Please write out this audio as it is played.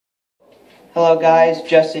Hello guys,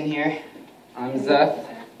 Justin here. I'm Zeth.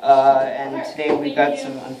 And today we've got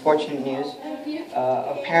some unfortunate news.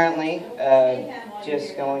 Apparently,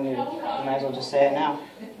 just going to, I might as well just say it now.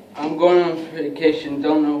 I'm going on vacation,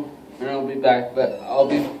 don't know when I'll be back, but I'll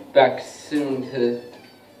be back soon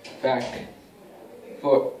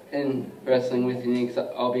in Wrestling with Unique.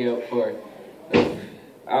 I'll be out for,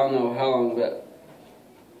 I don't know how long,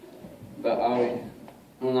 but I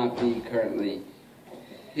will not be currently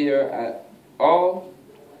here at all.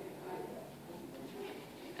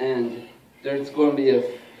 And there's going to be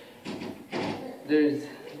the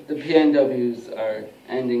PNWs are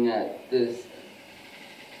ending at this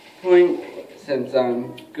point since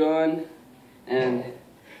I'm gone, and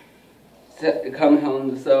come Hell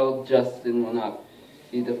in the Cell, Justin will not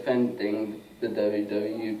be defending the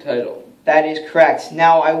WWE title. That is correct.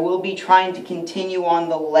 Now, I will be trying to continue on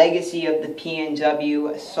the legacy of the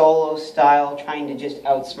PNW solo style, trying to just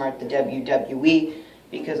outsmart the WWE,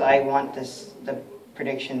 because I want the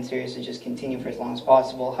prediction series to just continue for as long as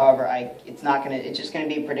possible. However, it's just gonna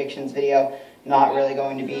be a predictions video, not really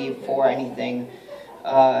going to be for anything.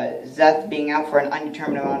 Zeth being out for an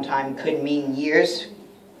undetermined amount of time could mean years.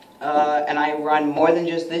 And I run more than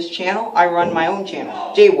just this channel. I run my own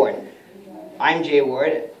channel, Jay Ward. I'm Jay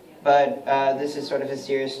Ward, but this is sort of a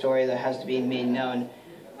serious story that has to be made known.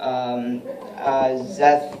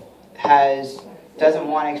 Zeth doesn't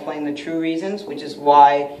want to explain the true reasons, which is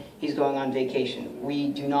why he's going on vacation. We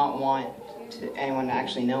do not want anyone to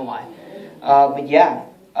actually know why. But yeah,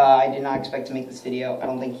 I did not expect to make this video. I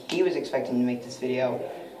don't think he was expecting to make this video.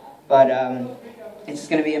 But it's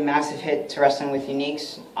going to be a massive hit to Wrestling with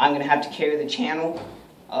Uniques. I'm going to have to carry the channel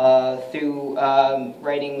through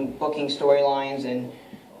writing, booking storylines, and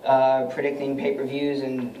predicting pay-per-views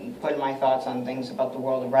and putting my thoughts on things about the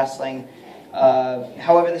world of wrestling.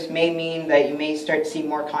 However, this may mean that you may start to see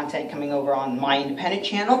more content coming over on my independent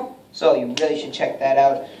channel, so you really should check that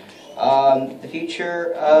out. The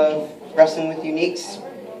future of Wrestling with Uniques,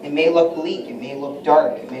 it may look bleak, it may look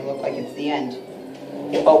dark, it may look like it's the end,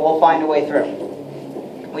 but we'll find a way through.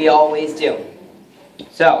 We always do.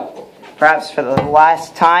 So, perhaps for the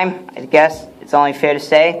last time, I guess it's only fair to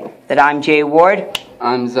say that I'm Jay Ward.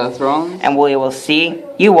 I'm Zeth Rollins. And we will see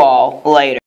you all later.